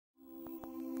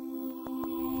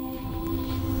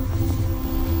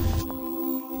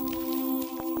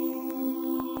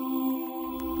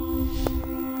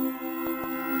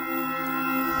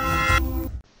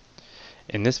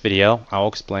In this video, I will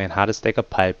explain how to stake a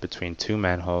pipe between two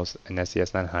manholes in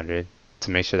SCS900 to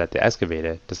make sure that the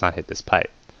excavator does not hit this pipe.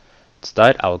 To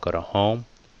start, I will go to Home,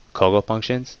 COGO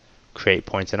Functions, Create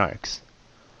Points and Arcs.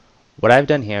 What I've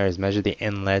done here is measure the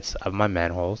inlets of my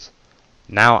manholes.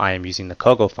 Now I am using the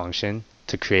COGO function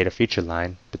to create a feature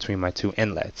line between my two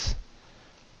inlets,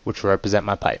 which will represent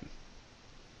my pipe.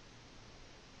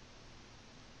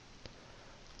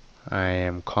 I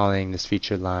am calling this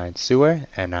feature line sewer,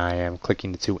 and I am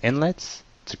clicking the two inlets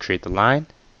to create the line,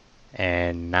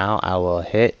 and now I will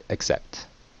hit accept.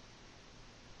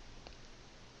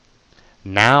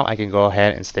 Now I can go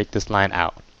ahead and stake this line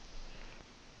out.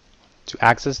 To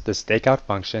access the Stakeout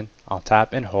function, I'll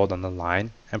tap and hold on the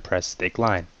line and press Stake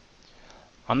Line.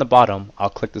 On the bottom,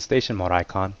 I'll click the station mode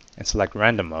icon and select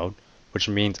random mode, which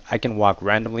means I can walk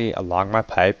randomly along my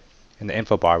pipe, and the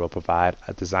info bar will provide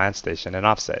a design station and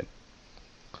offset.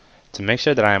 To make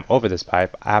sure that I am over this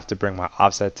pipe, I have to bring my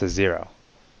offset to 0.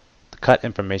 The cut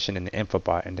information in the info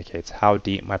bar indicates how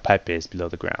deep my pipe is below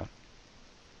the ground.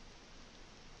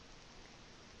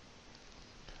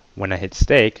 When I hit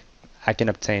stake, I can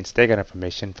obtain stakeout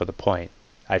information for the point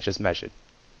I just measured.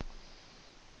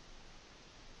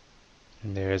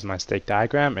 And there is my stake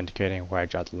diagram indicating where I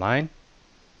draw the line.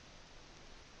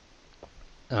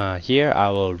 Here I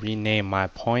will rename my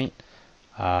point.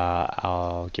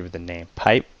 I'll give it the name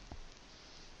pipe,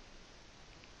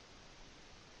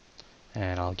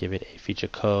 and I'll give it a feature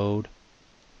code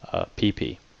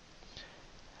PP.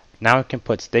 Now I can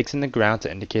put stakes in the ground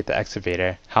to indicate the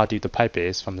excavator how deep the pipe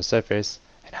is from the surface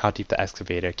and how deep the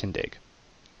excavator can dig.